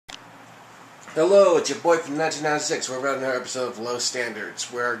Hello, it's your boy from 1996. We're about another episode of Low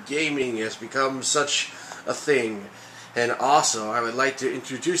Standards, where gaming has become such a thing. And also, I would like to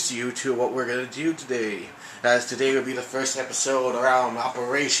introduce you to what we're going to do today. As today will be the first episode around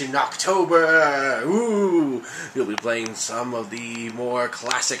Operation October. Ooh! We'll be playing some of the more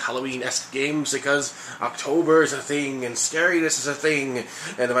classic Halloween-esque games because October is a thing and scariness is a thing.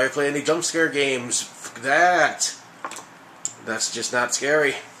 And if I play any jump scare games, fuck that. That's just not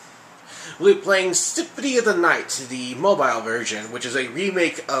scary. We'll be playing Symphony of the Night, the mobile version, which is a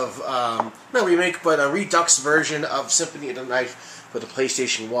remake of, not remake, but a redux version of Symphony of the Night for the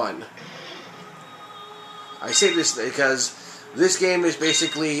PlayStation 1. I say this because this game is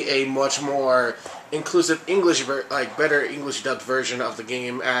basically a much more inclusive English, better English dubbed version of the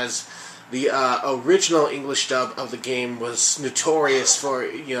game, as the original English dub of the game was notorious for,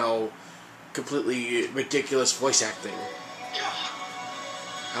 completely ridiculous voice acting.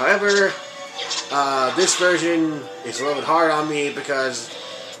 However, this version is a little bit hard on me because,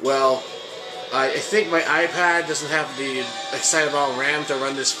 well, I think my iPad doesn't have the excitable RAM to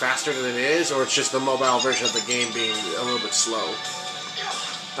run this faster than it is, or it's just the mobile version of the game being a little bit slow.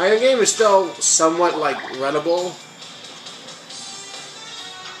 The game is still somewhat, runnable.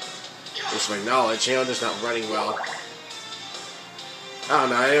 Just my knowledge, just not running well. I don't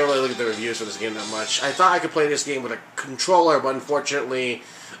know, I didn't really look at the reviews for this game that much. I thought I could play this game with a controller, but unfortunately,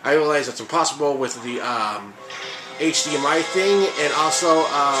 I realized it's impossible with the HDMI thing, and also,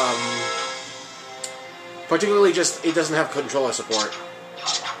 particularly just, it doesn't have controller support.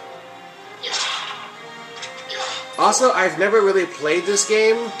 Also, I've never really played this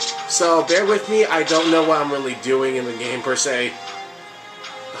game, so bear with me, I don't know what I'm really doing in the game, per se.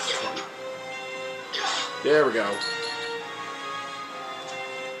 There we go.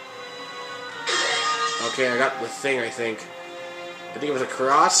 Okay, I got the thing, I think. I think it was a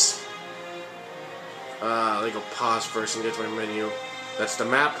cross. Let me go pause first and get to my menu. That's the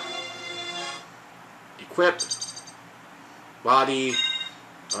map. Equip. Body.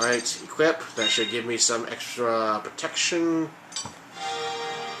 Alright, equip. That should give me some extra protection.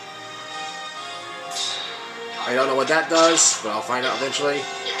 I don't know what that does, but I'll find out eventually.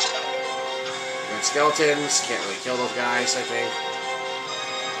 Red skeletons. Can't really kill those guys, I think.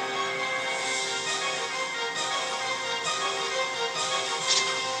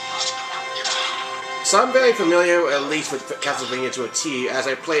 So I'm very familiar, at least with Castlevania to a T, as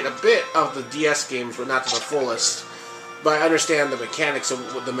I played a bit of the DS games, but not to the fullest. But I understand the mechanics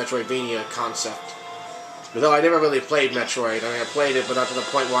of the Metroidvania concept. Though I never really played Metroid. I played it, but not to the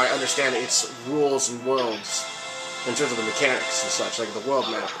point where I understand its rules and worlds, in terms of the mechanics and such, like the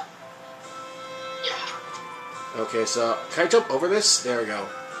world map. Okay, so, can I jump over this? There we go.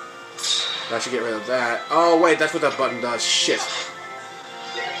 I should get rid of that. Oh, wait, that's what that button does. Shit.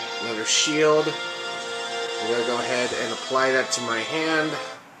 Another shield. I'm going to go ahead and apply that to my hand.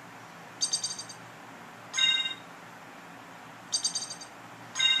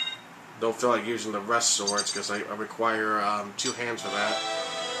 Don't feel like using the rest swords because I require 2 hands for that.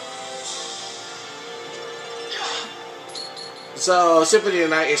 So, Symphony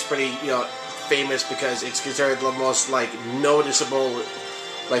of the Night is pretty, famous because it's considered the most, noticeable,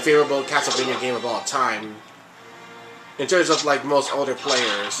 favorable Castlevania game of all time. In terms of, most older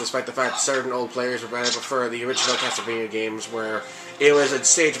players, despite the fact that certain old players would rather prefer the original Castlevania games, where it was a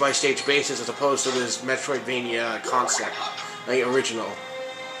stage-by-stage basis as opposed to this Metroidvania concept, original.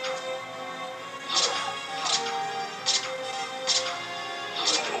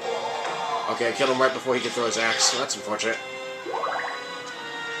 Okay, I killed him right before he could throw his axe, so that's unfortunate.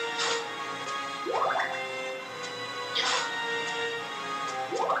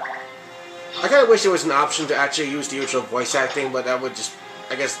 I kind of wish there was an option to actually use the original voice acting, but that would just,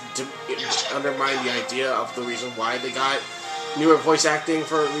 I guess, undermine the idea of the reason why they got newer voice acting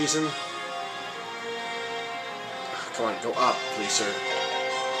for a reason. Come on, go up, please, sir.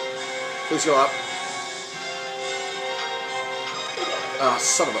 Please go up. Ah,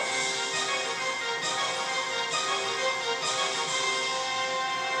 son of a...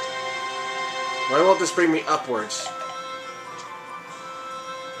 Why won't this bring me upwards?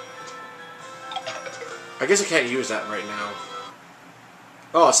 I guess I can't use that right now.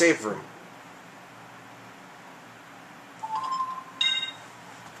 Oh, a save room.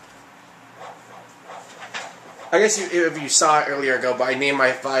 I guess if you saw it earlier ago, but I named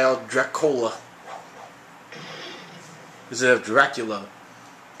my file Dracola. Instead of Dracula.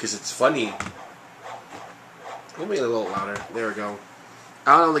 Because it's funny. Let me make it a little louder. There we go.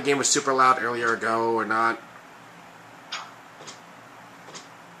 I don't know if the game was super loud earlier ago or not.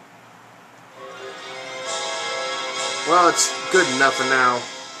 Well, it's good enough for now.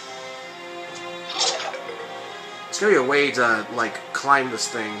 gotta be a way to, like, climb this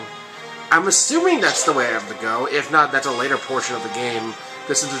thing. I'm assuming that's the way I have to go. If not, that's a later portion of the game.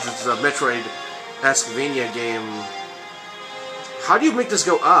 This is a Metroid Castlevania game. How do you make this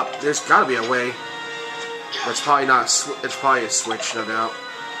go up? There's gotta be a way. It's probably not. It's probably a switch, no doubt.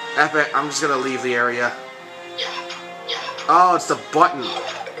 Epic. I'm just gonna leave the area. Oh, it's the button.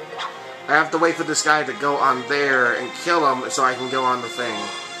 I have to wait for this guy to go on there and kill him so I can go on the thing.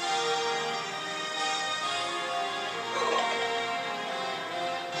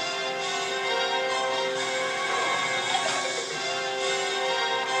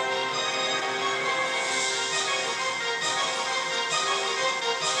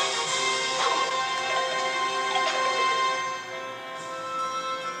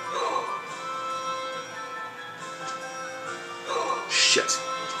 Shit.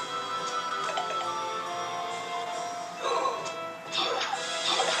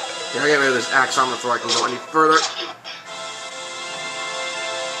 Gotta get rid of this axe armor before I can go any further.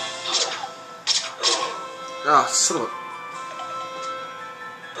 Oh, son of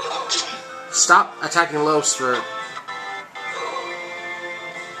a... Stop attacking Los for...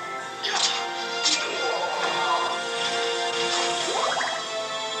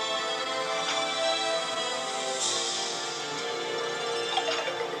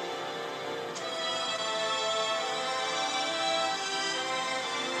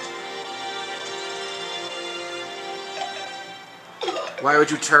 Why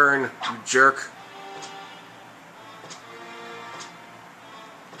would you turn, you jerk?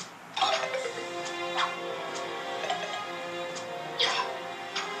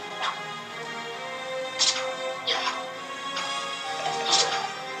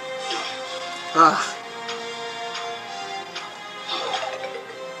 Ugh.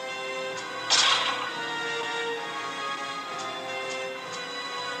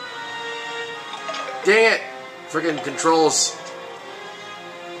 Dang it! Friggin' controls.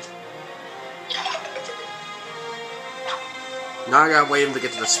 Now I gotta wait him to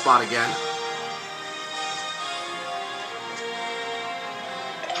get to the spot again.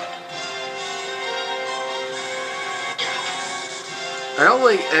 I don't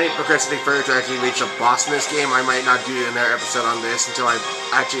think any progressing further to actually reach a boss in this game. I might not do another episode on this until I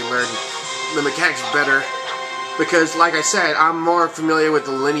actually learn the mechanics better. Because, like I said, I'm more familiar with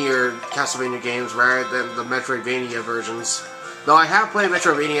the linear Castlevania games rather than the Metroidvania versions. Though I have played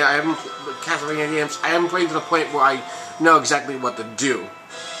Metroidvania, I haven't Castlevania games. I haven't played to the point where I know exactly what to do.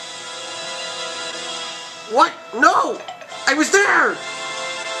 What? No! I was there!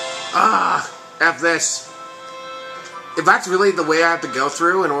 Ah, F this. If that's really the way I have to go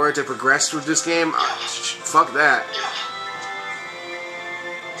through in order to progress through this game, fuck that.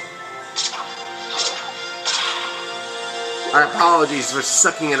 Our apologies for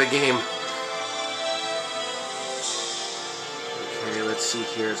sucking at a game. Okay, let's see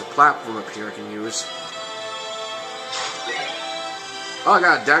here. There's a platform up here I can use. Oh, I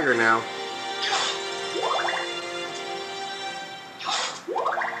got a dagger now.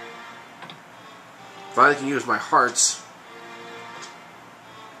 Finally can use my hearts.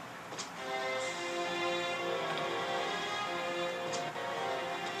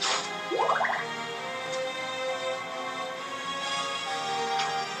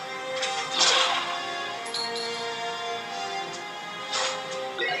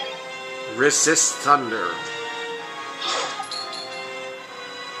 Resist thunder.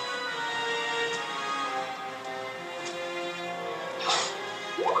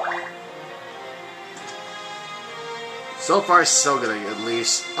 So far, so good, at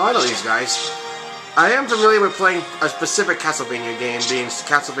least. Oh, I know these guys. I am familiar with playing a specific Castlevania game, being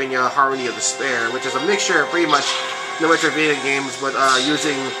Castlevania Harmony of Despair, which is a mixture of pretty much the Metroidvania games, but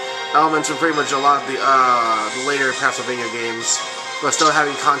using elements from pretty much a lot of the later Castlevania games, but still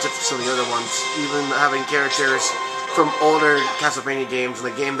having concepts from some of the other ones, even having characters from older Castlevania games in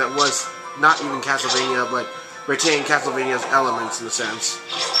a game that was not even Castlevania, but retained Castlevania's elements in a sense.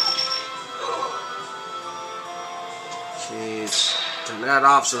 Jeez. Turn that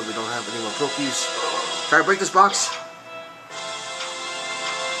off so we don't have any more cookies. Try to break this box?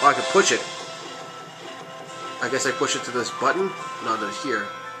 Oh, I can push it. I guess I push it to this button? No, to here.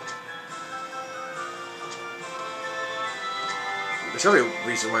 There's probably a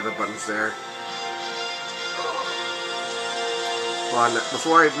reason why the button's there. Hold on,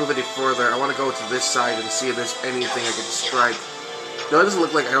 before I move any further, I want to go to this side and see if there's anything I can strike. No, it doesn't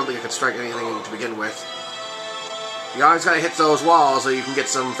look like I don't think I can strike anything to begin with. You always gotta hit those walls so you can get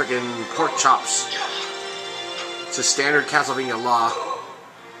some freaking pork chops. It's a standard Castlevania law.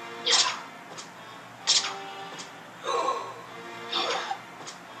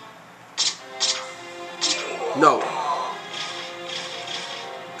 No.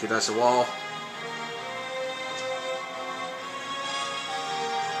 Okay, that's a wall.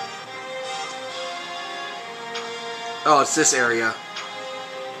 Oh, it's this area.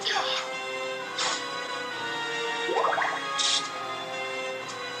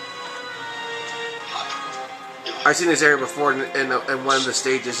 I've seen this area before in one of the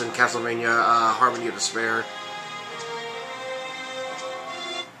stages in Castlevania, Harmony of Despair.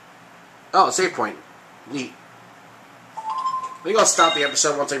 Oh, save point. Neat. I think I'll stop the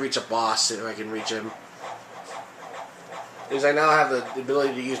episode once I reach a boss, if I can reach him. Because I now have the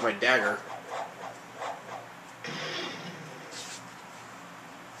ability to use my dagger.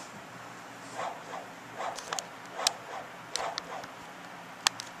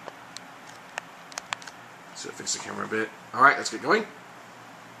 So fix the camera a bit. Alright, let's get going.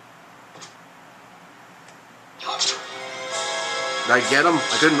 Did I get him?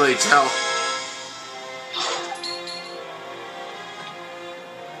 I couldn't really tell.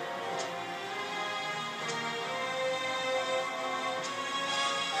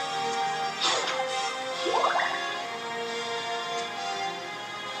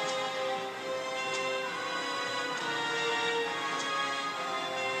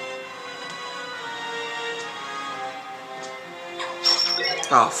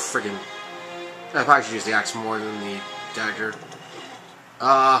 Oh, friggin'. I probably should use the axe more than the dagger.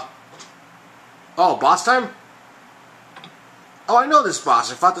 Oh, boss time? Oh, I know this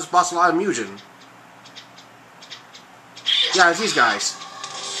boss. I fought this boss a lot in Mugen. Yeah, it's these guys.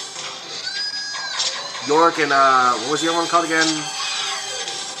 York and, what was the other one called again?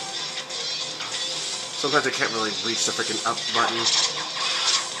 Sometimes I can't really reach the freaking up button.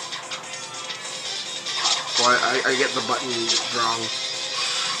 Well, I get the button wrong.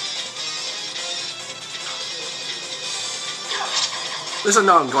 At least I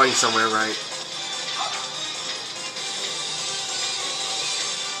know I'm going somewhere right.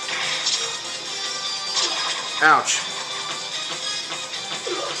 Ouch.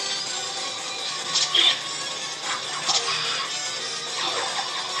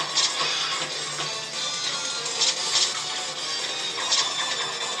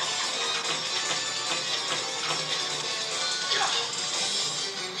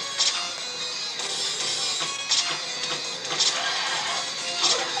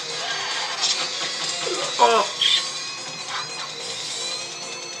 Oh!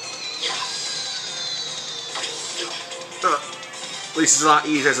 At least it's a lot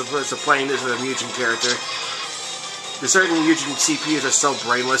easier as opposed to playing this with a Mugen character. There's certain Mugen CPUs are so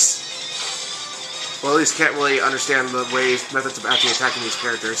brainless. Well, at least can't really understand the methods of actually attacking these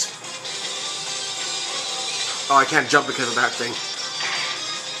characters. Oh, I can't jump because of that thing.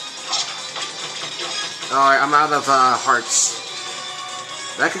 Alright, I'm out of hearts.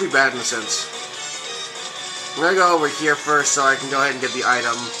 That could be bad in a sense. I'm gonna go over here first so I can go ahead and get the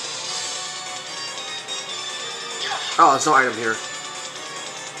item. Oh, there's no item here.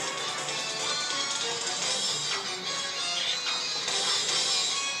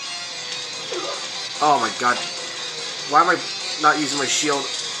 Oh my god. Why am I not using my shield?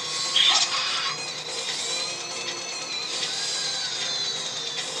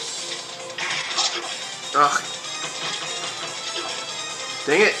 Ugh.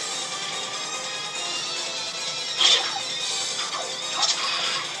 Dang it.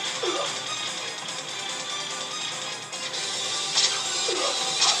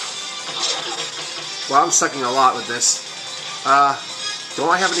 Well, I'm sucking a lot with this. Don't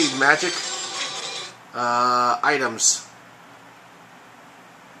I have any magic items?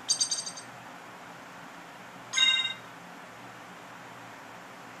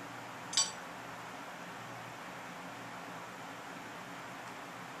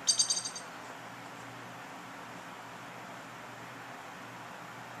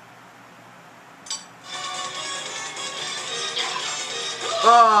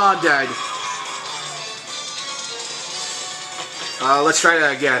 Oh, dead. Let's try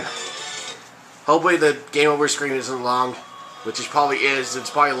that again. Hopefully the game over screen isn't long, which it probably is. It's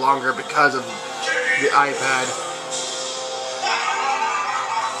probably longer because of the iPad.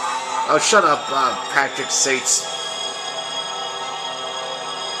 Oh, shut up, Patrick Sates.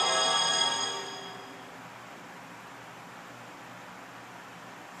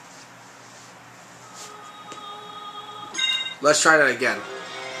 Let's try that again.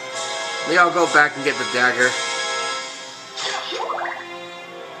 Maybe I'll go back and get the dagger.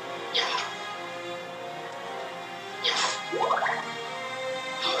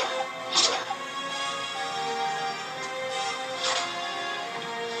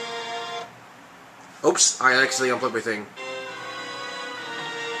 Oops, I actually unplugged my thing.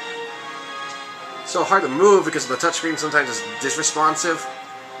 So hard to move because the touchscreen sometimes is disresponsive.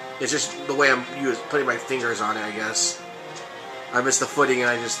 It's just the way I'm putting my fingers on it, I guess. I missed the footing and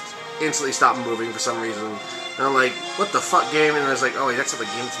I just instantly stopped moving for some reason. And I'm like, what the fuck, game? And I was like, oh wait, that's not the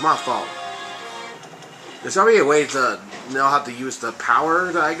game, it's my fault. There's gotta be a way to know how to use the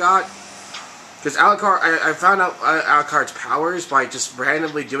power that I got. Because Alucard, I found out Alucard's powers by just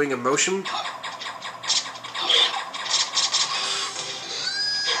randomly doing a motion.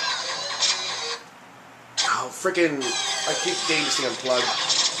 Oh, freaking, I keep getting this thing unplugged.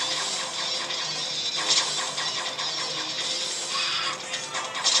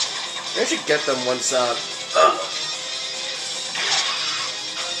 I should get them once, oh,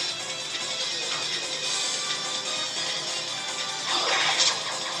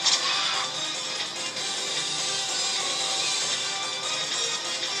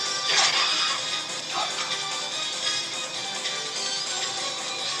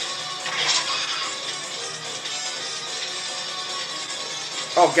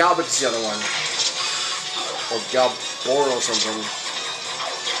 Galbit is the other one. Or Galboro or something.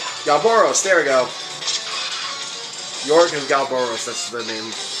 Galboros, there we go. York and Galboros, that's the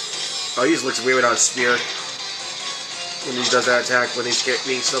name. Oh, he just looks weird without a spear. When he does that attack, when he's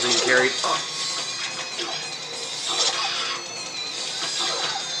being still being carried. Oh.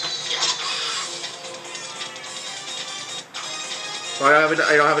 Oh,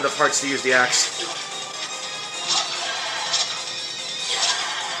 I don't have enough hearts to use the axe.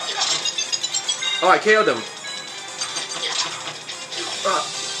 Oh, I KO'd him.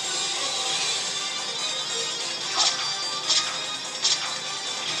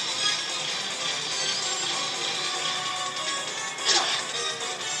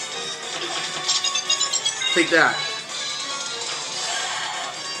 Take that.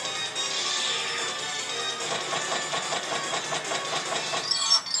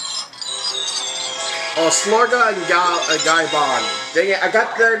 Oh, Slorga and Gaibon. Dang it, I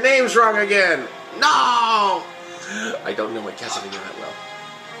got their names wrong again. No! I don't know my Castlevania that well.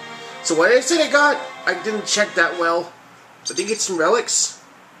 So what did I say I got? I didn't check that well. Did I get some relics?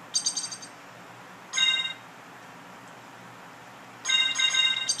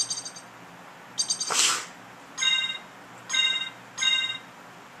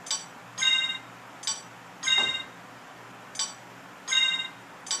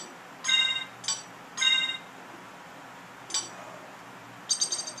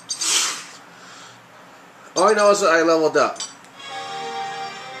 All I know is that I leveled up.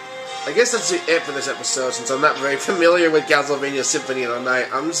 I guess that's it for this episode, since I'm not very familiar with Castlevania Symphony of the Night.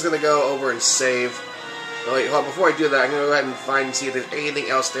 I'm just going to go over and save. Oh, wait, well, before I do that, I'm going to go ahead and find and see if there's anything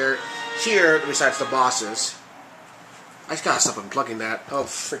else there here besides the bosses. I just got to stop unplugging that. Oh,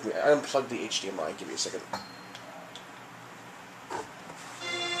 freak me. I unplugged the HDMI. Give me a second.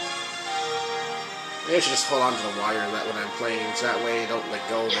 Maybe I should just hold on to the wire that when I'm playing, so that way I don't let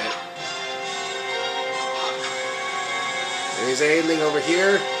go of it. Is there anything over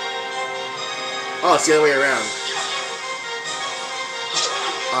here? Oh, it's the other way around.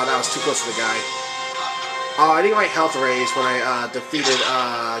 Oh, that was too close to the guy. Oh, I think my health raised when I defeated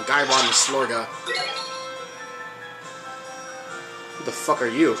Gaibon and Slorga. Who the fuck are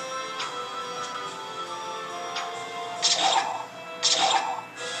you?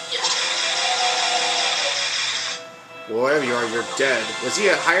 Well, wherever you are, you're dead. Was he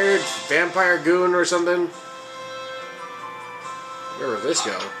a hired vampire goon or something? Where will this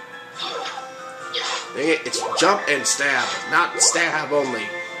go? Dang it, it's jump and stab, not stab only.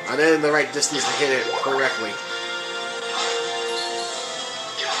 I'm in the right distance to hit it correctly.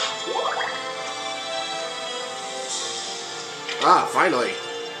 Ah, finally.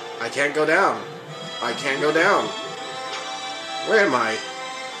 I can't go down. I can't go down. Where am I?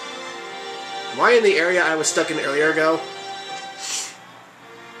 Am I in the area I was stuck in earlier ago?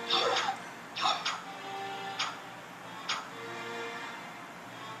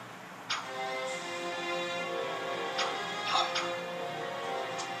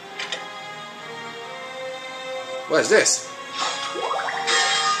 What is this?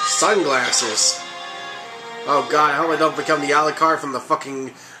 Sunglasses. Oh god, I hope I don't become the Alucard from the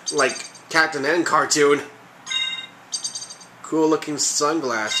fucking, like, Captain N cartoon. Cool looking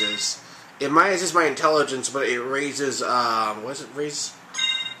sunglasses. It minus my intelligence, but it raises, what does it raise?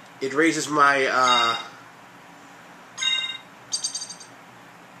 It raises my,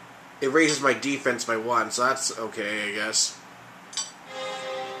 it raises my defense by 1, so that's okay, I guess.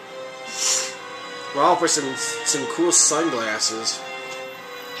 We're all for some cool sunglasses.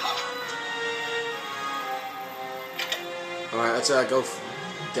 Alright, let's go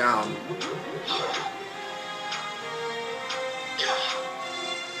down.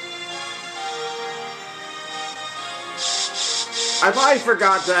 I probably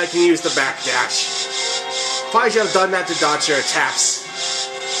forgot that I can use the backdash. Probably should have done that to dodge their attacks.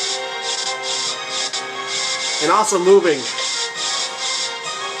 And also moving.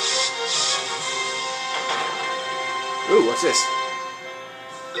 Ooh, what's this?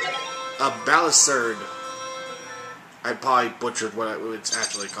 A balisard. I probably butchered what it's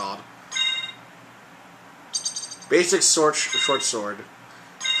actually called. Basic short sword.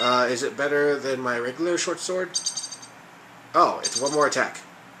 Is it better than my regular short sword? Oh, it's one more attack.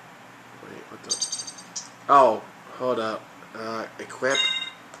 Wait, what the? Oh, hold up. Equip.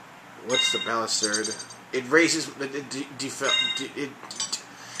 What's the balisard? It raises.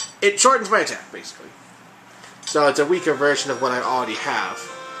 It shortens my attack, basically. So it's a weaker version of what I already have.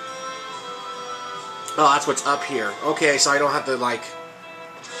 Oh, that's what's up here. Okay, so I don't have to, like...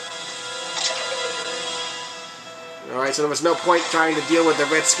 Alright, so there was no point trying to deal with the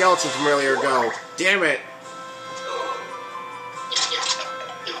red skeleton from earlier ago. Damn it!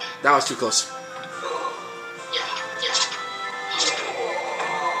 That was too close.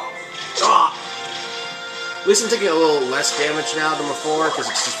 Ah! At least I'm taking a little less damage now than before, because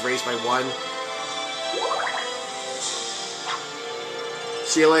it's just raised by 1.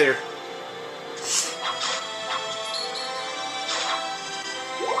 See you later.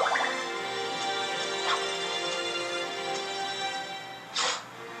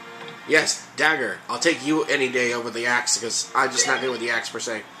 Yes, dagger. I'll take you any day over the axe, because I'm just not good with the axe per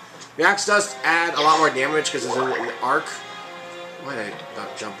se. The axe does add a lot more damage because it's in an arc. Why did I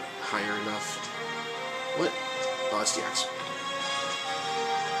not jump higher enough? What? Oh, it's the axe.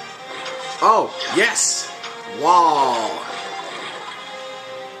 Oh, yes! Wall!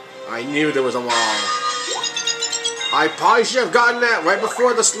 I knew there was a wall. I probably should have gotten that right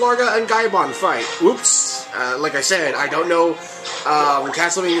before the Slorga and Gaibon fight. Oops. Like I said, I don't know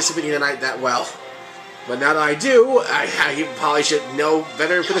Castlevania Symphony of the Night that well. But now that I do, I probably should know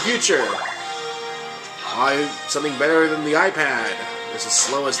better for the future. Something better than the iPad. This is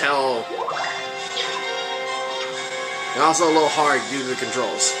slow as hell. And also a little hard due to the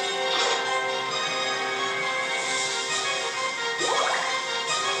controls.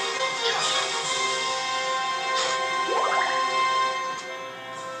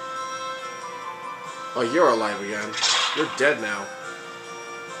 Oh, you're alive again. You're dead now.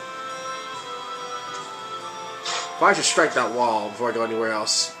 Probably should strike that wall before I go anywhere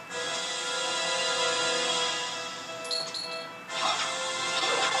else.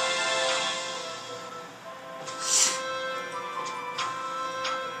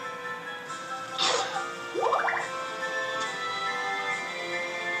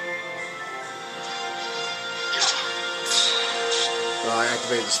 Oh, I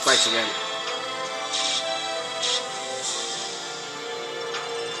activated the spikes again.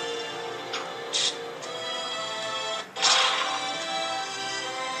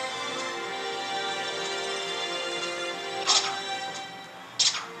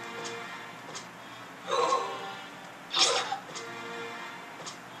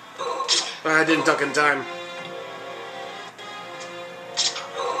 I didn't duck in time.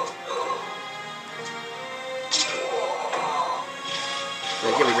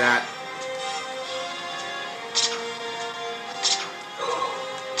 Yeah, give me that.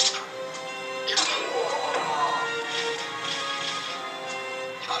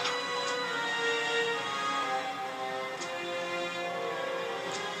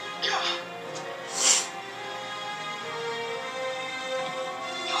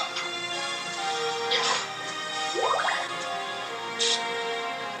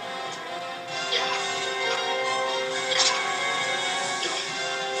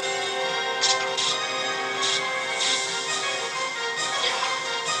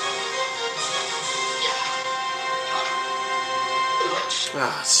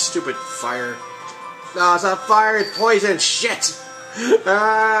 Ah, stupid fire. No, it's not fire, it's poison. Shit!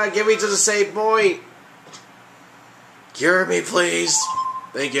 Ah, get me to the save point. Cure me, please.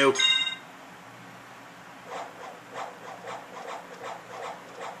 Thank you.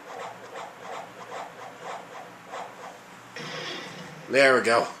 There we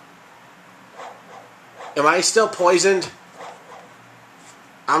go. Am I still poisoned?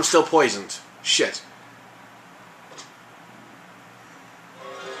 I'm still poisoned. Shit.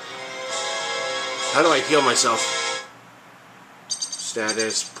 How do I heal myself?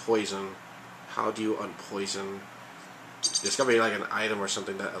 Status, poison. How do you unpoison? There's gotta be like an item or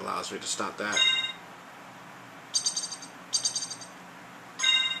something that allows me to stop that.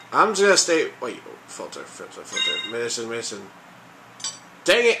 I'm just gonna stay... Wait, filter. Medicine.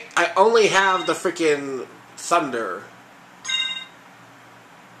 Dang it! I only have the freaking thunder.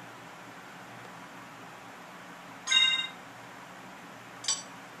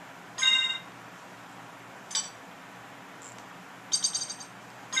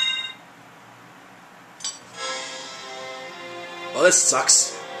 Well, this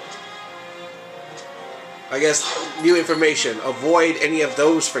sucks. I guess, new information. Avoid any of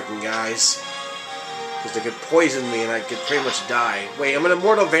those freaking guys. Because they could poison me and I could pretty much die. Wait, I'm an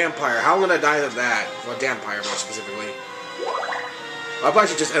immortal vampire. How am I going to die to that? Well, vampire more specifically. I'll probably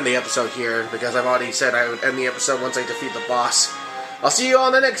should just end the episode here, because I've already said I would end the episode once I defeat the boss. I'll see you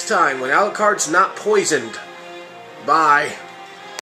all the next time when Alucard's not poisoned. Bye.